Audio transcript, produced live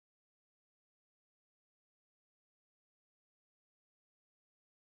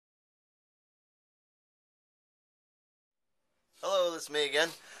Hello, this is me again.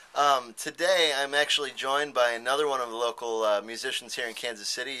 Today I'm actually joined by another one of the local musicians here in Kansas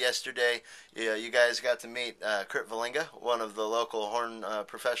City. Yesterday, you guys got to meet Kurt Valinga, one of the local horn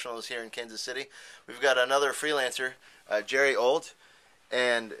professionals here in Kansas City. We've got another freelancer, Jerry Old,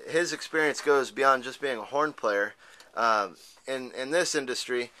 and his experience goes beyond just being a horn player. In this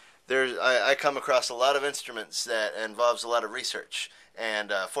industry, I come across a lot of instruments that involves a lot of research.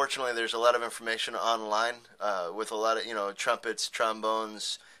 And fortunately, there's a lot of information online with a lot of trumpets,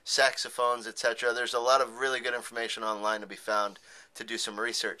 trombones, saxophones, etc. There's a lot of really good information online to be found to do some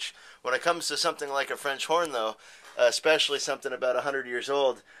research. When it comes to something like a French horn, though, especially something about 100 years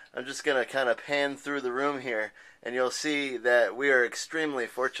old, I'm just going to kind of pan through the room here, and you'll see that we are extremely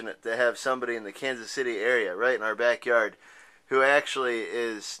fortunate to have somebody in the Kansas City area, right in our backyard, who actually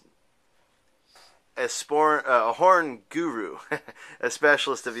is a horn guru, a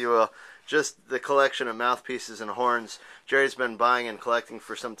specialist, if you will. Just the collection of mouthpieces and horns. Jerry's been buying and collecting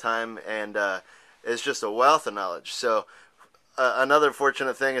for some time, and is just a wealth of knowledge. So another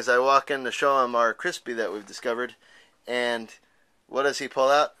fortunate thing is I walk in to show him our Kruspe that we've discovered, and what does he pull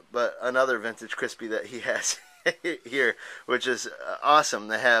out? But another vintage Kruspe that he has here, which is awesome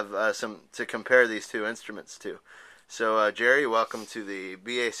to have to compare these two instruments to. So Jerry, welcome to the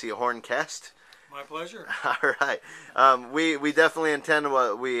BAC Horncast. My pleasure. All right. We definitely intend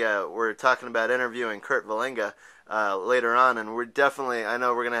we're talking about interviewing Kurt Valinga later on, and I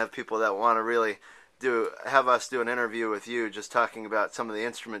know we're going to have people that want to really have us do an interview with you, just talking about some of the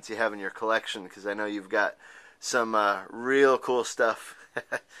instruments you have in your collection, because I know you've got some real cool stuff.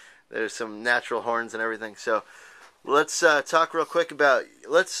 There's some natural horns and everything. So let's talk about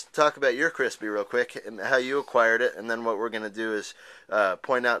your Kruspe real quick and how you acquired it, and then what we're going to do is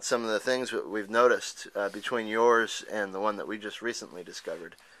point out some of the things that we've noticed between yours and the one that we just recently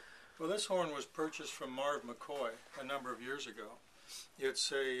discovered. Well, this horn was purchased from Marv McCoy a number of years ago.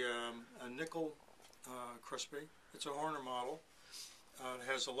 It's a nickel Kruspe. It's a Horner model. It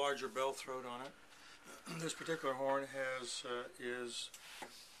has a larger bell throat on it. This particular horn is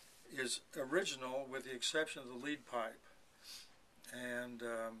original with the exception of the lead pipe. And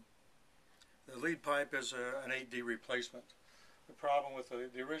the lead pipe is an 8D replacement. The problem with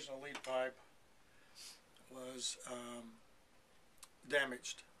the original lead pipe was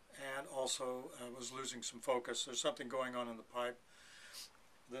damaged and also was losing some focus. There's something going on in the pipe.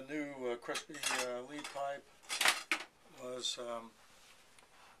 The new Kruspe lead pipe was,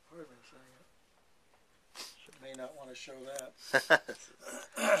 may not want to show that.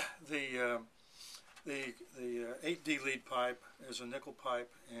 The 8D lead pipe is a nickel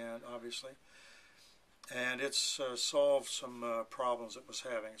pipe, and it's solved some problems it was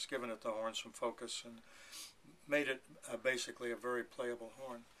having. It's given it the horn some focus and made it basically a very playable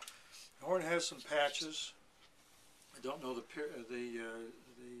horn. The horn has some patches. I don't know the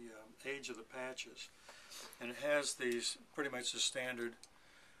age of the patches, and it has these pretty much the standard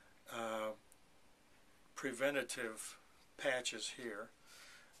preventative patches here.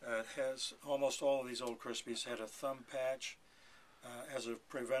 It has almost all of these old Kruspes had a thumb patch as a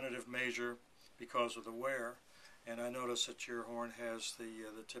preventative measure because of the wear, and I notice that your horn has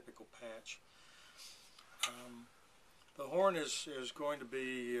the typical patch. The horn is going to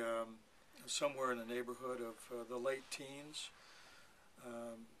be somewhere in the neighborhood of the late teens,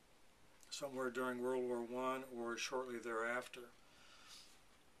 somewhere during World War I or shortly thereafter.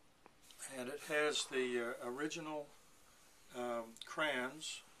 And it has the original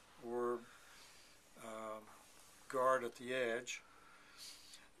crayons or guard at the edge.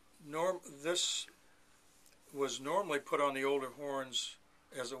 This was normally put on the older horns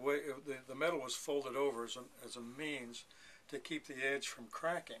as a way. The metal was folded over as a means to keep the edge from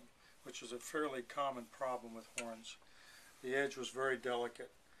cracking, which is a fairly common problem with horns. The edge was very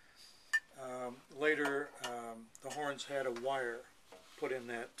delicate. Later, the horns had a wire put in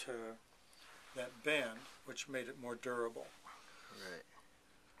that bend, which made it more durable. Right.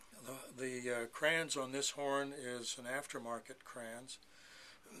 The crayons on this horn is an aftermarket crayons,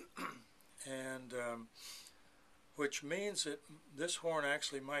 and which means that this horn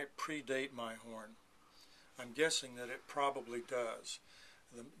actually might predate my horn. I'm guessing that it probably does.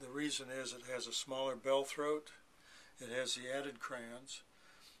 The reason is it has a smaller bell throat, it has the added crayons.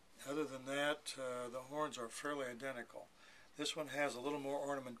 Other than that, the horns are fairly identical. This one has a little more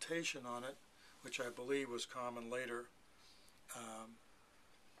ornamentation on it, which I believe was common later.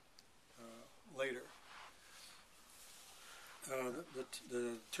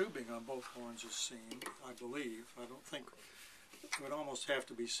 The tubing on both horns is seamed, I believe. I don't think it would almost have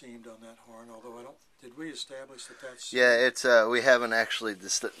to be seamed on that horn, although I don't. Did we establish that that's seamed? Yeah, it's we haven't actually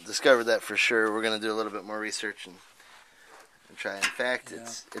discovered that for sure. We're going to do a little bit more research and try. In fact, Yeah.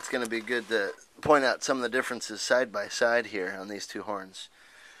 it's going to be good to point out some of the differences side by side here on these two horns.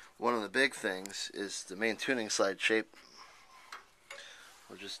 One of the big things is the main tuning slide shape.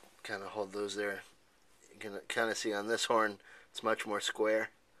 We'll just kind of hold those there. You can kind of see on this horn it's much more square,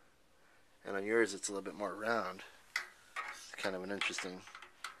 and on yours it's a little bit more round. It's kind of an interesting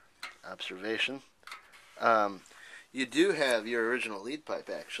observation. You do have your original lead pipe,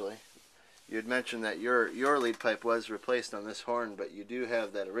 actually. You had mentioned that your lead pipe was replaced on this horn, but you do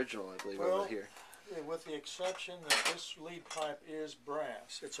have that original, I believe, over here. With the exception that this lead pipe is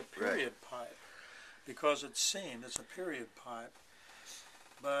brass. It's a period pipe. Because it's seamed, it's a period pipe.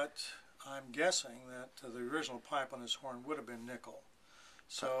 But I'm guessing that the original pipe on this horn would have been nickel.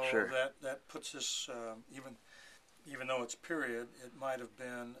 So sure. that puts this, even though it's period, it might have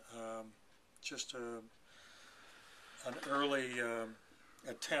been just an early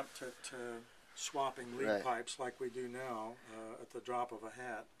attempt at swapping lead pipes like we do now at the drop of a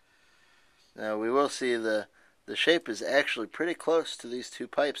hat. Now we will see the shape is actually pretty close to these two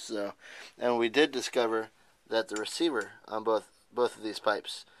pipes, though, and we did discover that the receiver on both of these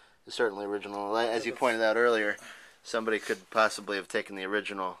pipes is certainly original. As you pointed out earlier, somebody could possibly have taken the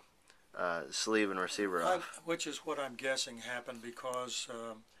original sleeve and receiver off. Which is what I'm guessing happened, because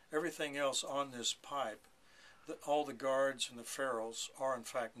everything else on this pipe, all the guards and the ferrules are in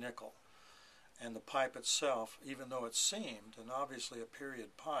fact nickel, and the pipe itself, even though it's seamed and obviously a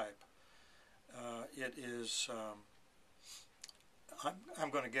period pipe, it is. I'm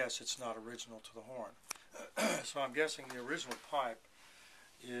going to guess it's not original to the horn, so I'm guessing the original pipe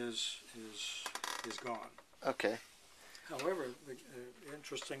is gone. Okay. However,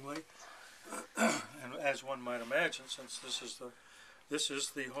 interestingly, and as one might imagine, since this is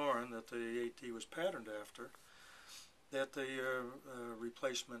the horn that the AT was patterned after, that the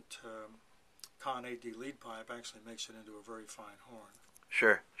replacement Con AD lead pipe actually makes it into a very fine horn.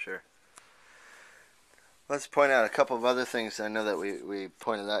 Sure, sure. Let's point out a couple of other things I know that we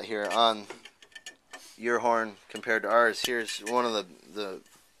pointed out here on your horn compared to ours. Here's one of the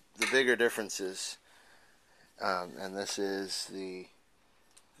bigger differences, and this is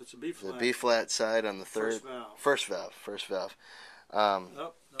it's a B-flat. The B-flat side on the first valve.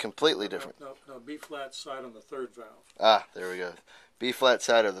 Completely different. No, B-flat side on the third valve. Ah, there we go. B-flat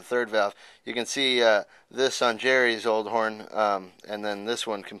side of the third valve. You can see this on Jerry's old horn, and then this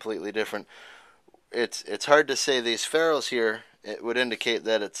one completely different. It's hard to say. These ferrules here, it would indicate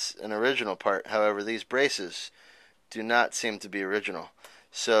that it's an original part. However, these braces do not seem to be original.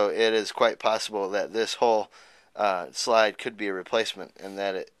 So it is quite possible that this whole slide could be a replacement, and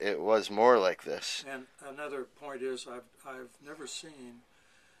that it was more like this. And another point is, I've never seen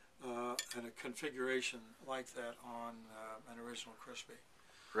a configuration like that on an original Kruspe.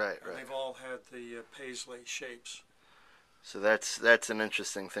 Right. They've all had the paisley shapes. So that's an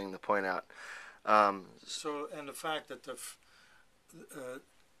interesting thing to point out. And the fact that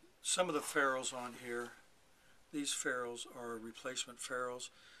some of the ferrules on here, these ferrules are replacement ferrules,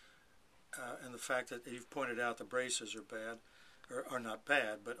 and the fact that you've pointed out the braces are bad, or are not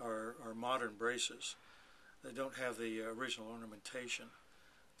bad, but are modern braces. They don't have the original ornamentation.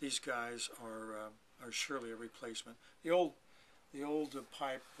 These guys are surely a replacement. The old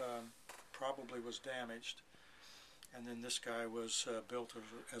pipe probably was damaged, and then this guy was built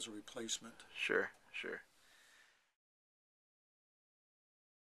as a replacement. Sure.